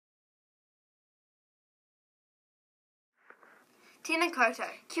Tēnā koutou.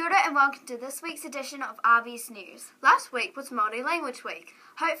 Kia ora and welcome to this week's edition of RBS News. Last week was Māori Language Week.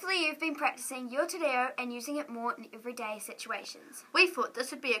 Hopefully you've been practicing your te reo and using it more in everyday situations. We thought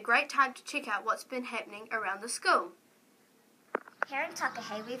this would be a great time to check out what's been happening around the school. Here in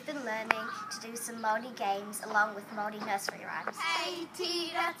Takahe, we've been learning to do some Māori games along with Māori nursery rhymes. Hey,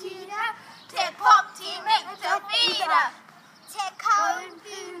 tira, tira, te pop, te make te pira. Te kaun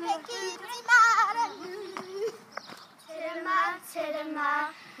pu, me ki te mara.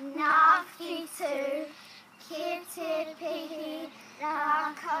 Tirama, nā whitu, ki te pihi,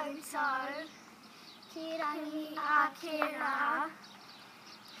 rā koutou. Ki rangi a ki rā,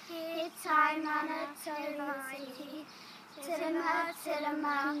 ki tai mana tōriti.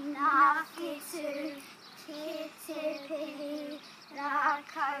 Tirama, nā whitu, ki te pihi, rā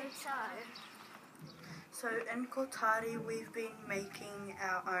koutou. So in Kotari we've been making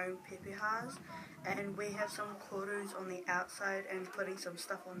our own pepehas, and we have some korus on the outside and putting some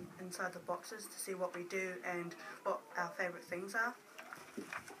stuff on inside the boxes to see what we do and what our favourite things are.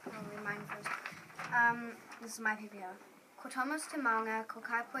 I'll read mine first. This is my pepeha. Ko Thomas te maunga, ko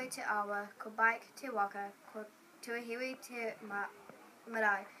kaipoi te awa, ko bike te waka, ko tuahiwi te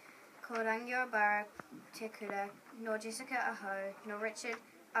marae, ko Rangiora Bara te kura, no Jessica aho, no Richard,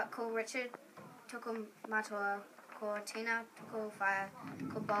 ko Richard tuku matoa, ko Tina tuku whaia,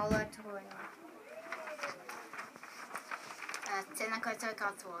 ko Bola tuku ingoa. Tēnā koutou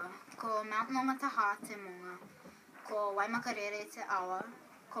katoa, ko mountain longa taha te monga, ko waimakarere te awa,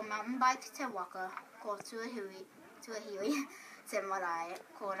 ko mountain bike te waka, ko tuahiwi te marae,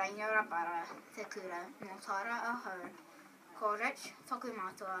 ko Rangiora Bara te kura, no Tara aho, ko Rich toku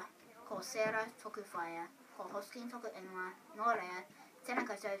matoa, ko Sarah toku whaia, ko Hoskin toku ingoa, no rea, tēnā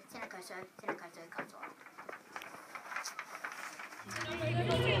koutou katoa.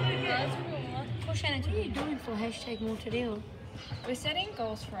 What are you doing for #MoreToReo? We're setting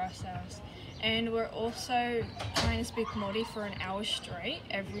goals for ourselves, and we're also trying to speak Māori for an hour straight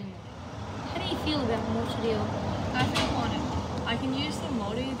every morning. How do you feel about MoreToReo? I feel honoured. I can use the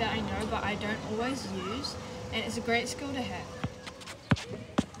Māori that I know but I don't always use, and it's a great skill to have.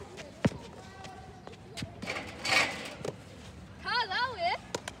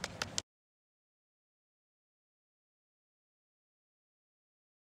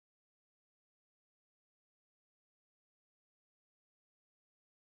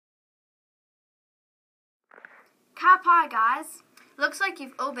 Ka pai, guys! Looks like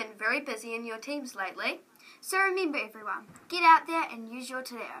you've all been very busy in your teams lately. So remember everyone, get out there and use your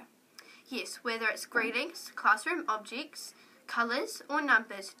te reo. Yes, whether it's greetings, classroom objects, colours or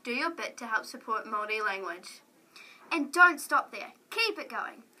numbers, do your bit to help support Māori language. And don't stop there, keep it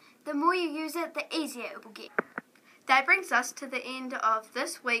going. The more you use it, the easier it will get. That brings us to the end of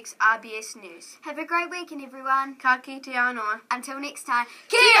this week's RBS News. Have a great weekend everyone. Ka kite anō. Until next time,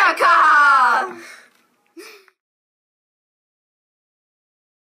 kia kaha!